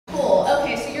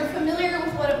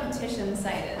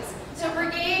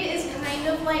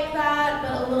of like that,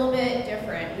 but a little bit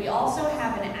different. We also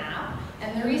have an app,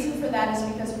 and the reason for that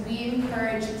is because we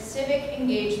encourage civic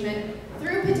engagement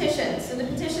through petitions. So the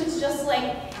petition's just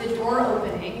like the door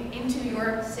opening into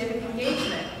your civic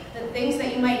engagement. The things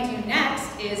that you might do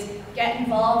next is get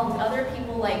involved with other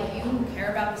people like you who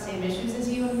care about the same issues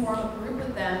as you and form a group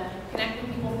with them, connect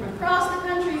with people from across the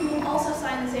country who also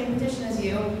sign the same petition as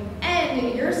you,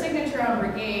 and your signature on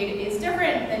Brigade is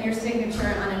different than your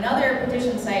signature on another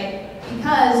petition site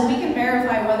because we can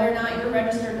verify whether or not you're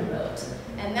registered to vote.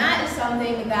 And that is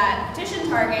something that petition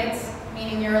targets,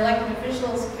 meaning your elected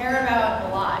officials, care about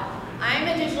a lot. I'm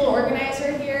a digital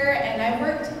organizer here, and I've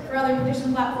worked for other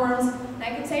petition platforms, and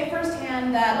I can say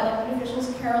firsthand that elected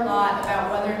officials care a lot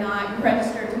about whether or not you're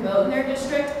registered to vote in their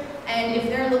district, and if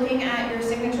they're looking at your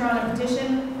signature on a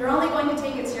petition, they're only going to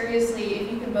take it seriously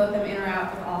if you can vote them in or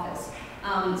out of office.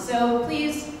 So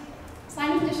please,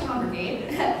 sign a petition on Brigade.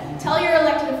 Tell your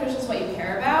elected officials what you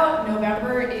care about.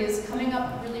 November is coming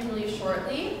up really, really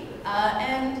shortly.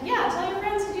 And yeah, tell your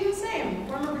friends to do the same.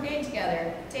 Form a brigade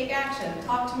together. Take action.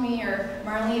 Talk to me or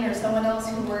Marlene or someone else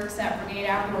who works at Brigade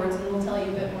afterwards, and we'll tell you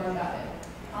a bit more about it.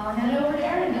 I'll hand it over to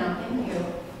Erin now. Thank you.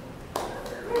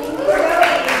 Thank you, Zoe.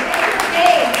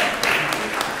 Thank you,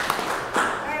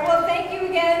 All right, well, thank you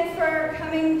again for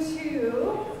coming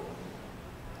to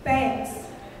banks.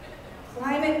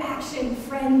 Climate action,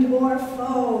 friend or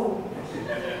foe.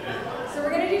 So we're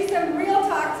going to do some real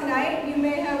talk tonight. You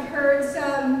may have heard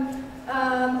some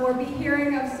or be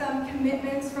hearing of some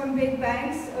commitments from big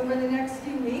banks over the next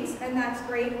few weeks, and that's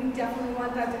great. We definitely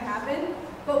want that to happen.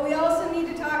 But we also need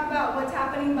to talk about what's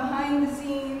happening behind the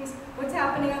scenes, what's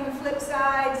happening on the flip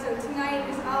side. So tonight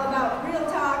is all about real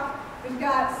talk. We've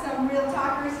got some real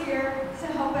talkers here to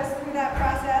help us through that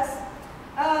process.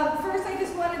 First, I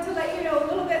just wanted to let you know a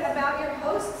little bit about your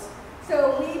hosts.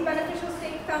 So we, Beneficial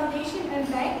State Foundation and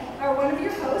Bank, are one of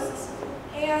your hosts.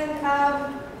 And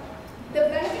the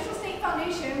Beneficial State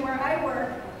Foundation, where I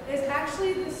work, is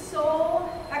actually the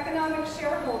sole economic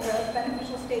shareholder of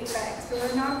Beneficial State Bank. So we're a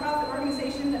nonprofit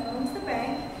organization that owns the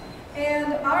bank.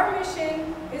 And our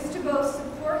mission is to both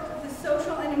support the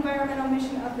social and environmental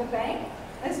mission of the bank,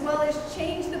 as well as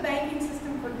change the banking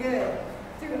system for good,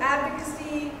 through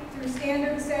advocacy, through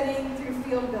standard setting, through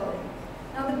field building.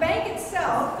 Now the bank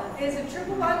itself is a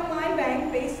triple bottom line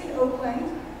bank based in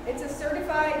Oakland. It's a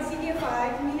certified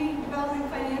CDFI, Community Development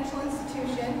Financial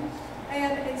Institution,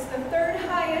 and it's the third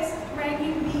highest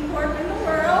ranking B Corp in the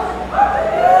world.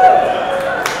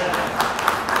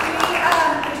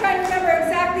 I'm trying to remember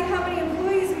exactly how many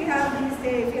employees we have these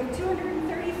days. We have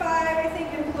 235, I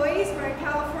think, employees. We're in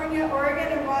California, Oregon,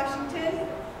 and Washington.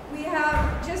 We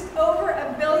have just over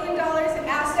 $1 billion in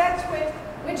assets,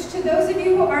 which to those of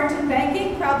you who aren't in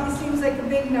banking probably seems like a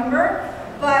big number.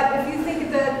 But if you think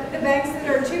of the banks that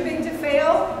are too big to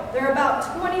fail, they're about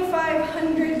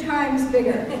 2,500 times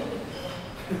bigger.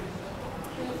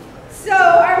 So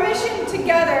our mission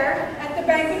together at the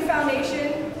Banking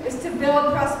Foundation is to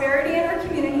build prosperity in our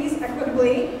communities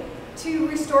equitably, to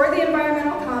restore the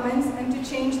environmental commons, and to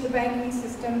change the banking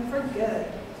system for good.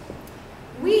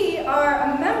 We are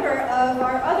a member of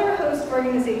our other host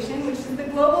organization, which is the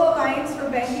Global Alliance for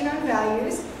Banking on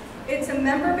Values. It's a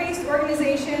member-based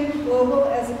organization, global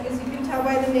as you can tell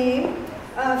by the name,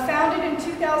 founded in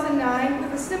 2009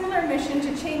 with a similar mission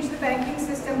to change the banking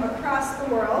system across the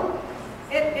world.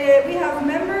 We have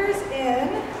members in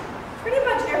pretty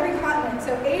much every continent,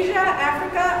 so Asia,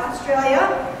 Africa, Australia,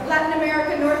 Latin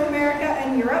America, North America,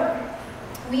 and Europe.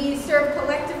 We serve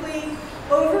collectively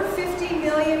over 50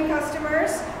 million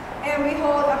customers, and we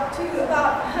hold up to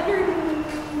about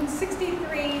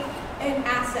 163 in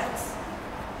assets.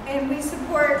 And we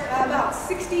support about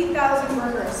 60,000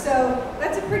 workers. So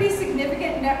that's a pretty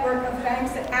significant network of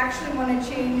banks that actually want to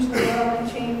change the world and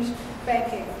change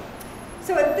banking.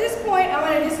 So at this point, I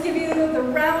want to just give you the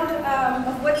round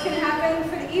of what's going to happen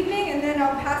for the evening, and then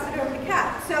I'll pass it over to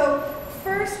Kat. So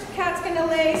first, Kat's going to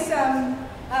lay some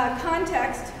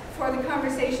context for the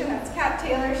conversation. That's Kat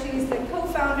Taylor. She's the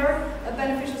co-founder of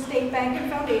Beneficial State Bank and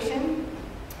Foundation.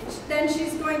 Then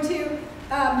she's going to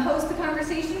host the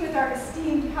conversation with our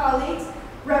esteemed colleagues,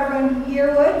 Reverend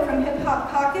Yearwood from Hip Hop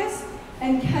Caucus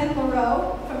and Ken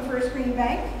LaRoe from First Green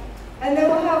Bank. And then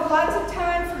we'll have lots of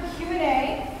time for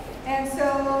Q&A. And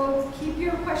so keep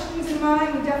your questions in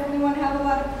mind. We definitely want to have a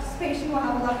lot of participation. We'll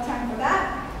have a lot of time for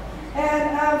that.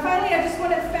 And finally, I just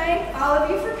want to thank all of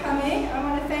you for coming. I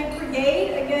want to thank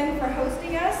Brigade again for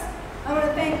hosting us. I want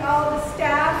to thank all the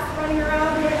staff running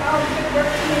around doing all the good work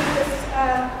to make this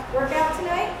workout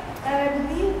tonight. And I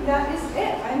believe that is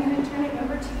it. I'm going to turn it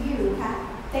over to you, Pat.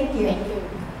 Thank you. Thank you.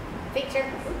 Picture.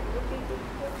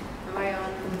 Am I on?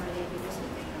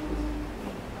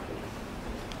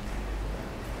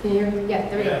 Can you hear me? Yeah,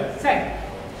 there we go. Sorry.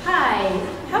 Hi,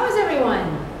 how is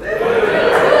everyone?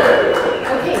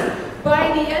 Okay, by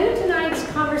the end of tonight's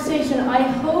conversation, I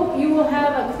hope you will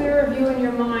have a clearer view in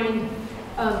your mind,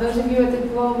 those of you at the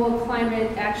Global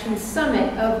Climate Action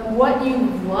Summit, of what you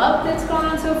love that's gone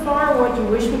on so far, what you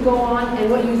wish would go on,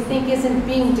 and what you think isn't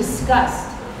being discussed.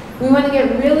 We want to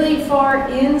get really far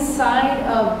inside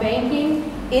of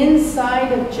banking,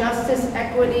 inside of justice,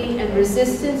 equity, and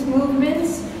resistance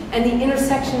movements, and the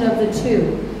intersection of the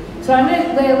two. So I'm going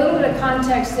to lay a little bit of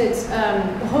context that's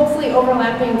hopefully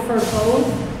overlapping for both,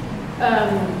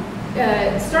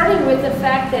 starting with the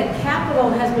fact that capital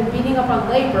has been beating up on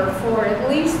labor for at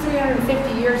least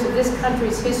 350 years of this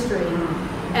country's history.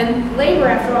 And labor,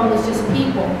 after all, is just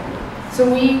people. So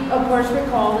we, of course,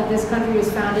 recall that this country was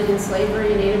founded in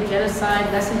slavery, native genocide,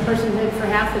 less than personhood for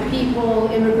half the people,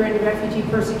 immigrant and refugee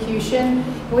persecution.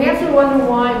 And we have to wonder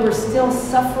why we're still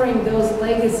suffering those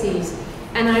legacies.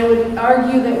 And I would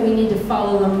argue that we need to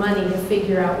follow the money to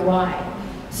figure out why.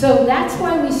 So that's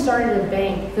why we started a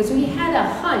bank, because we had a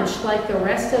hunch, like the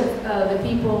rest of the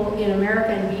people in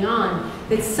America and beyond,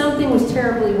 that something was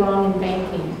terribly wrong in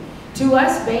banking. To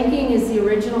us, banking is the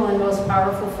original and most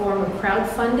powerful form of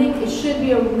crowdfunding. It should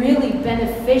be a really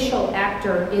beneficial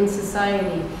actor in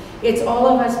society. It's all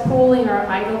of us pooling our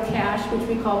idle cash, which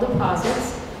we call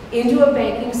deposits, into a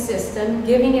banking system,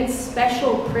 giving it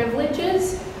special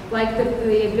privileges, like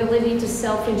the ability to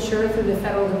self-insure through the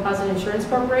Federal Deposit Insurance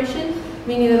Corporation,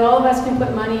 meaning that all of us can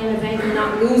put money in a bank and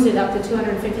not lose it up to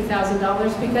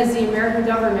 $250,000 because the American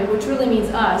government, which really means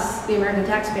us, the American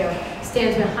taxpayer,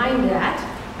 stands behind that.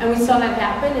 And we saw that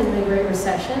happen in the Great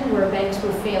Recession, where banks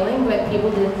were failing, but people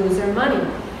didn't lose their money.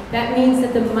 That means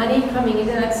that the money coming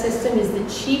into that system is the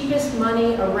cheapest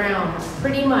money around,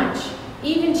 pretty much.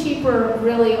 Even cheaper,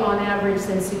 really, on average,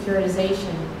 than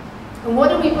securitization. And what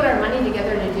did we put our money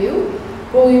together to do?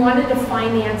 Well, we wanted to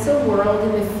finance a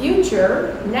world in the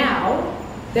future, now,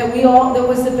 that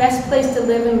was the best place to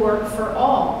live and work for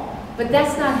all. But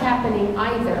that's not happening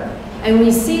either. And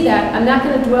we see that, I'm not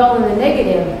going to dwell on the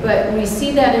negative, but we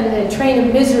see that in the train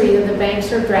of misery that the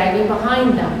banks are dragging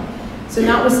behind them. So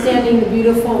notwithstanding the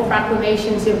beautiful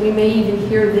proclamations that we may even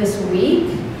hear this week,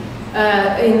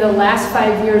 in the last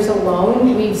 5 years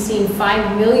alone, we've seen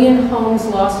 5 million homes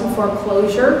lost in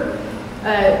foreclosure,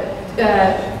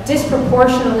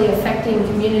 disproportionately affecting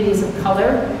communities of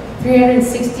color,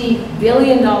 $360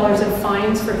 billion of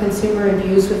fines for consumer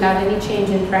abuse without any change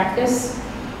in practice.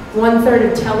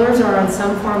 1/3 of tellers are on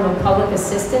some form of public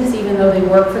assistance, even though they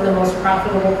work for the most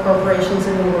profitable corporations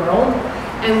in the world.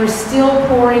 And we're still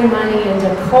pouring money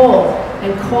into coal,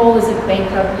 and coal is a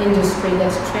bankrupt industry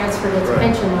that's transferred its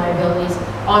pension liabilities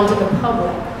onto the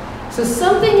public. So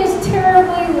something is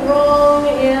terribly wrong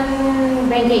in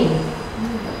banking.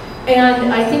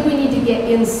 And I think we need to get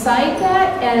inside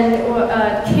that, and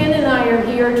Ken and I are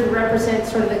here to represent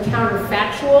sort of the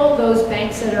counterfactual, those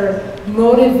banks that are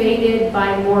motivated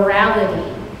by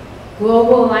morality.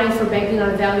 Global Alliance for Banking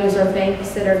on Values are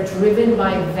banks that are driven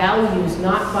by values,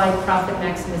 not by profit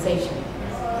maximization.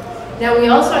 Now we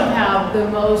also have the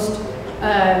most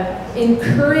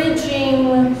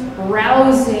encouraging,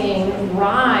 rousing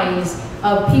rise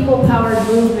of people-powered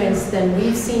movements than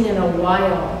we've seen in a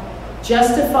while.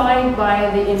 Justified by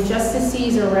the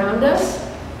injustices around us,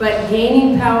 but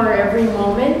gaining power every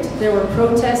moment. There were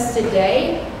protests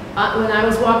today. When I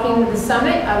was walking to the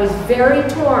summit, I was very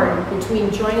torn between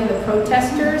joining the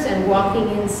protesters and walking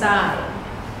inside.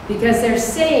 Because they're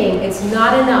saying it's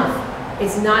not enough.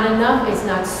 It's not enough, it's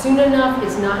not soon enough,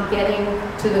 it's not getting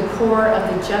to the core of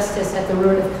the justice at the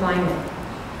root of climate.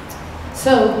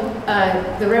 So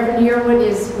the Reverend Yearwood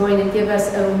is going to give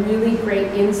us a really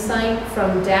great insight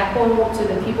from DAPL to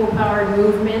the people-powered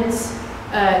movements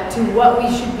to what we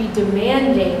should be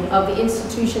demanding of the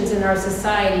institutions in our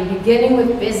society, beginning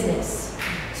with business.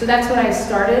 So that's what I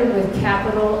started with,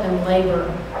 capital and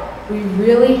labor. We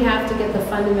really have to get the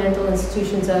fundamental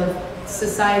institutions of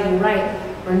society right,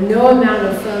 or no amount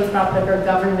of philanthropic or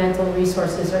governmental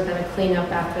resources are going to clean up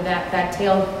after that. That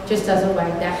tail just doesn't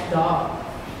wag that dog.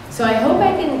 So I hope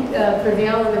I can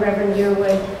prevail on the Reverend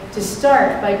Yearwood to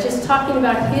start by just talking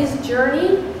about his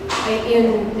journey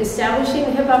in establishing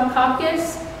the Hip Hop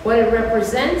Caucus, what it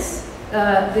represents,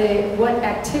 what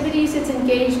activities it's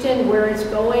engaged in, where it's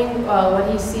going, what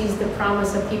he sees the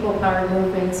promise of people-powered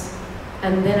movements,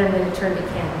 and then I'm going to turn to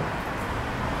Ken.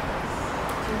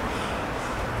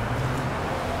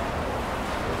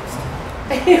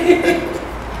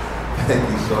 Thank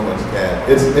you so much, Kat.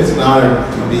 It's an honor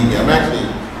to be here. I'm actually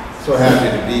so happy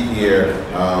to be here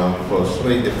for so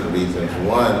many different reasons.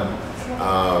 One,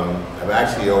 I've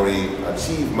actually already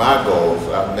achieved my goals.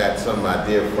 I've met some of my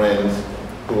dear friends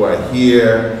who are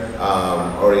here,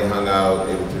 already hung out,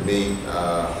 able to meet.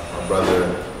 My brother,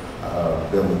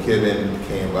 Bill McKibben,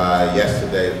 came by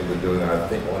yesterday. We were doing our, I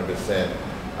think, 100%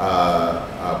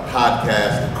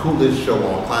 podcast, the coolest show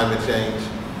on climate change.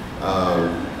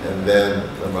 And then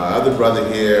my other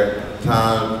brother here,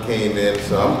 Tom, came in.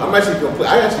 So I'm actually complete.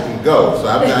 I actually can go. So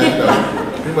I'm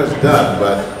not pretty much done.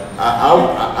 But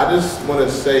I just want to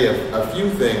say a few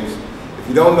things. If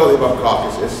you don't know about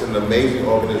Caucus, it's an amazing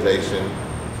organization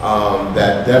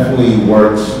that definitely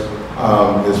works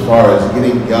as far as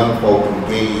getting young folk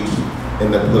engaged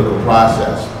in the political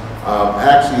process.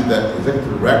 Actually, the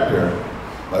executive director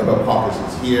of Caucus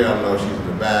is here. I don't know if she's in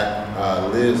the back.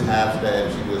 Liz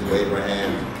Halfstead, she just waved her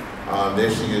hand. There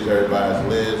she is, everybody's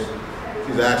Liz.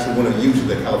 She's actually one of the youth, she's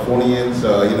a Californian,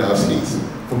 so you know, she's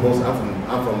from most,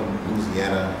 I'm from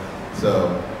Louisiana, so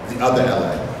the other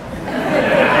LA.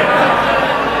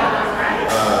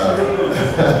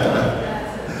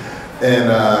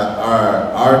 And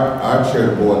our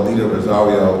chair board leader,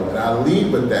 Rosario, and I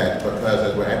lead with that because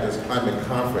as we're at this climate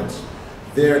conference,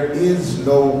 there is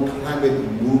no climate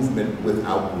movement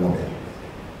without women.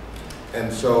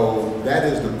 And so that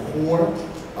is the core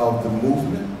of the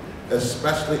movement,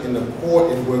 especially in the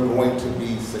core if we're going to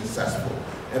be successful.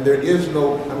 And there is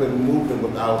no climate movement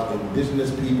without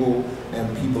indigenous people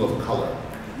and people of color.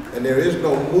 And there is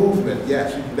no movement,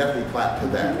 yes, you can definitely clap to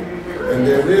that. And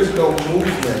there is no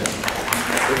movement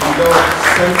if we don't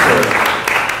center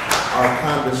our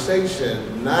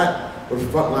conversation, not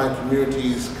with frontline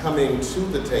communities coming to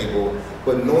the table,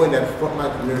 but knowing that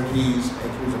frontline communities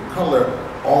and communities of color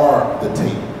are the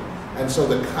table. And so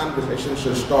the conversation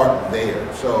should start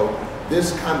there. So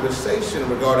this conversation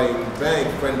regarding bank,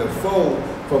 friend or foe,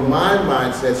 from my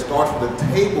mindset, starts with the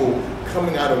table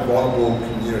coming out of vulnerable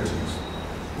communities.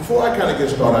 Before I kind of get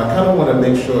started, I kind of want to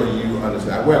make sure you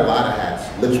understand. I wear a lot of hats,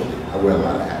 literally. I wear a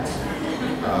lot of hats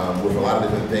with a lot of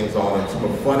different things on them. Some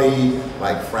are funny,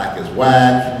 like frack is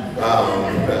whack.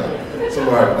 Some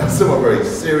are very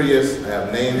serious. I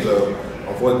have names of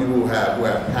unfortunate people who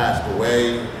have passed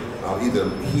away, either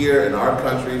here in our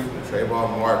country, from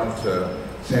Trayvon Martin to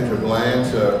Sandra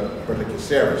Bland to Berta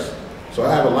Caceres. So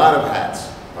I have a lot of hats.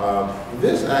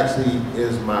 This actually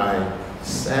is my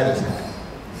saddest hat.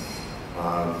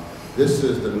 This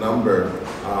is the number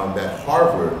that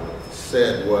Harvard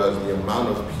said was the amount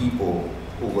of people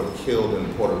who were killed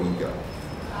in Puerto Rico.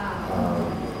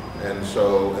 And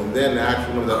then the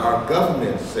actual number that our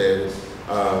government says,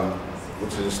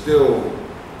 which is still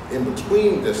in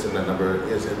between this and that number,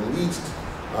 is at least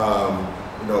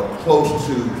close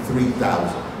to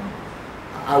 3,000.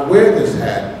 I wear this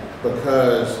hat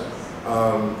because,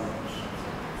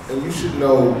 and you should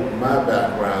know my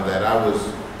background, that I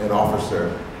was an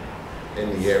officer in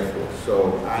the Air Force.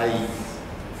 So I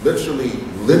literally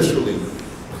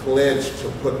pledged to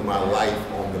put my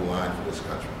life on the line for this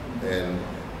country, and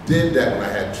did that when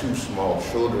I had 2 small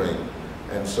children.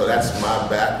 And so that's my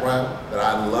background, that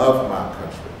I love my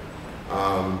country.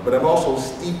 But I'm also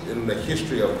steeped in the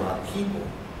history of my people.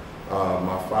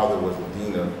 My father was the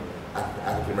dean of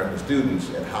African American students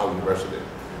at Howard University.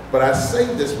 But I say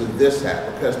this with this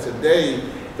hat because today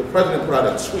the president put out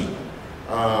a tweet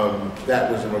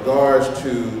that was in regards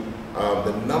to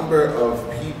the number of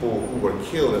people who were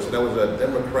killed. And so that was a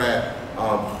Democrat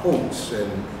hoax,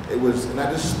 and it was. And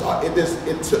I just thought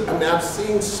it took. I mean, I've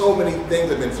seen so many things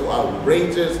that have been so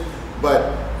outrageous,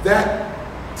 but that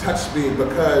touched me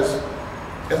because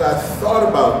as I thought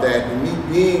about that, and me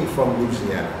being from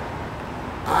Louisiana,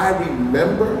 I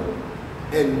remember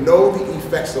and know the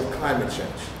effects of climate change.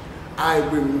 I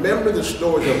remember the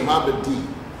stories of Mama D,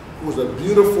 who was a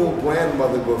beautiful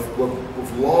grandmother with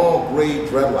long gray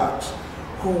dreadlocks,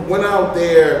 who went out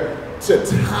there to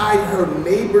tie her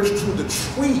neighbors to the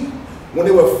tree when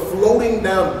they were floating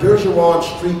down Bergeron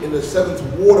Street in the 7th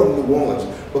Ward of New Orleans,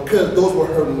 because those were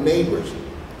her neighbors.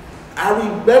 I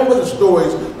remember the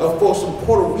stories of folks in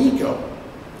Puerto Rico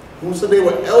who said they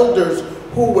were elders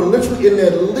who were literally in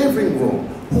their living room,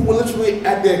 who were literally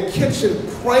at their kitchen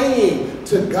praying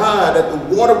to God that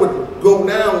the water would go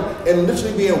down and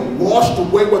literally being washed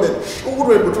away while their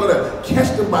children were trying to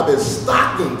catch them by their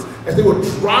stockings as they were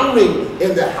drowning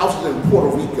in their houses in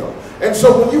Puerto Rico. And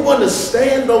so when you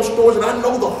understand those stories, and I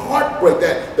know the heartbreak,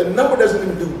 that the number doesn't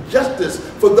even do justice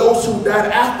for those who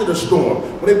died after the storm,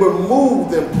 when they were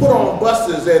moved and put on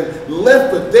buses and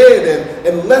left for dead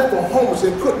and left for homeless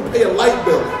and couldn't pay a light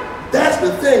bill. That's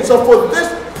the thing. So for this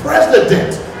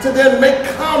president to then make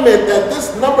comment that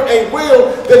this number ain't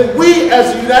real, then we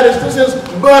as United Citizens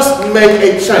must make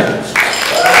a change.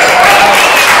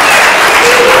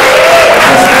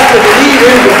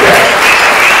 in with that.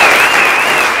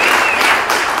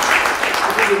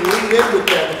 Lean in with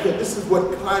that, because this is what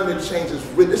climate change is.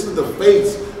 This is the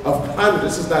face of climate.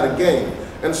 This is not a game.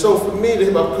 And so for me, the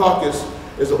Hip Hop Caucus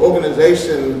is an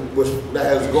organization that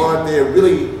has gone there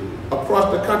really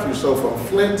across the country. So from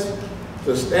Flint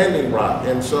to Standing Rock.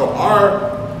 And so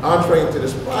our entree into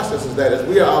this process is that as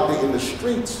we are out there in the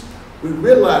streets, we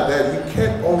realize that you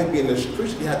can't only be in the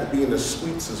streets, you have to be in the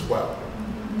suites as well.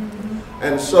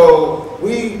 And so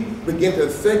we begin to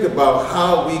think about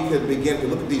how we could begin to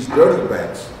look at these dirty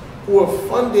banks who are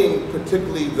funding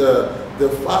particularly the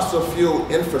fossil fuel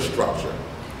infrastructure,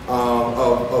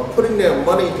 of putting their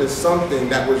money into something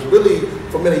that was really,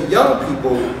 for many young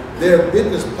people, their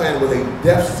business plan was a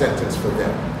death sentence for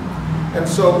them. And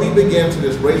so we began to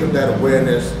just raise up that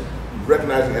awareness,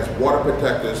 recognizing as water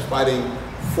protectors, fighting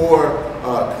for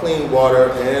clean water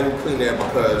and clean air,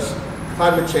 because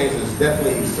climate change is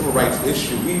definitely a civil rights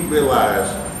issue. We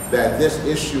realized that this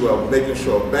issue of making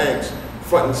sure banks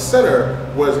front and center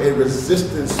was a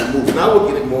resistance move. And I will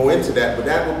get more into that, but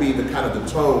that will be the kind of the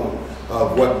tone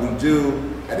of what we do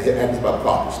at the Hip Hop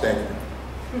Caucus. Thank you.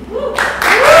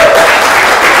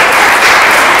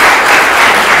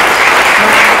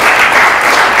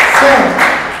 So,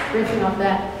 riffing off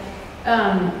that,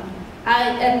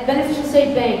 at Beneficial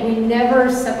State Bank, we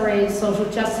never separated social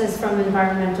justice from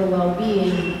environmental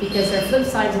well-being because they're flip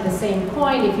sides of the same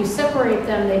coin. If you separate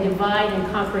them, they divide and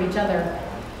conquer each other.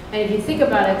 And if you think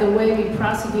about it, the way we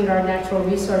prosecute our natural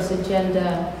resource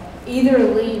agenda either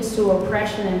leads to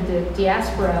oppression and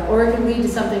diaspora, or it can lead to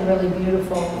something really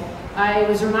beautiful. I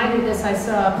was reminded of this. I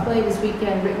saw a play this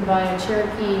weekend written by a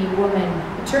Cherokee woman,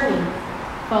 attorney,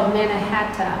 called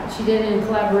Mannahatta. She did it in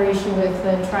collaboration with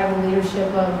the tribal leadership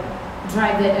of the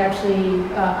tribe that actually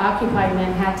occupied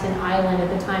Manhattan Island at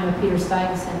the time of Peter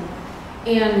Stuyvesant.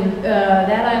 And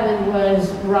that island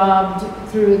was robbed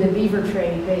through the beaver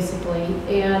trade, basically.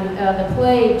 And the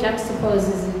play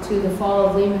juxtaposes it to the fall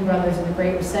of Lehman Brothers and the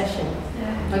Great Recession.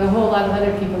 Like a whole lot of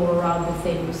other people were robbed of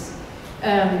things.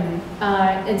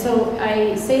 And so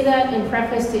I say that in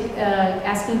preface to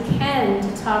asking Ken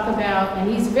to talk about,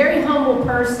 and he's a very humble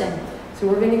person, so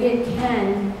we're going to get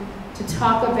Ken to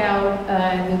talk about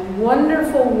the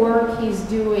wonderful work he's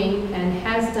doing and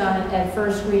has done at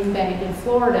First Green Bank in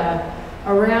Florida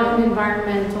around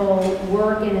environmental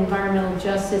work and environmental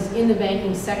justice in the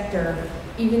banking sector,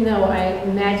 even though I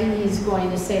imagine he's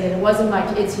going to say that it wasn't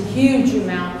much. It's a huge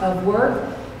amount of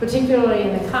work, particularly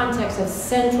in the context of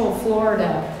Central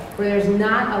Florida, where there's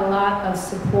not a lot of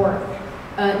support.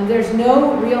 There's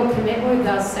no real commitment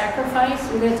without sacrifice.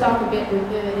 We're going to talk in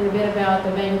a bit about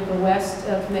the Bank of the West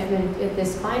commitment at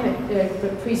this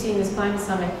preceding this climate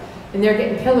summit, and they're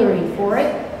getting pilloried for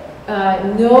it.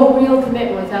 No real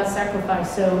commitment without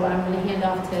sacrifice. So I'm going to hand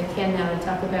off to Ken now to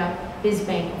talk about his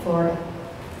bank in Florida.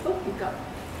 Oh, you go.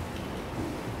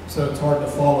 So it's hard to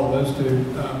follow those two,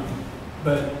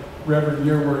 but Reverend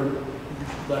Yearwood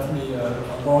left me a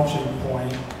launching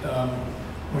point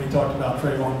when he talked about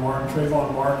Trayvon Martin.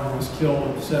 Trayvon Martin was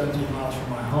killed 17 miles from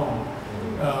my home.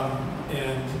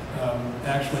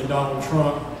 Actually Donald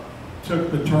Trump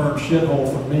took the term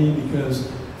shithole from me because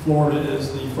Florida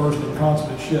is the first and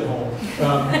consummate shithole.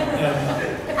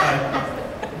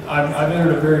 I've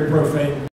entered a very profane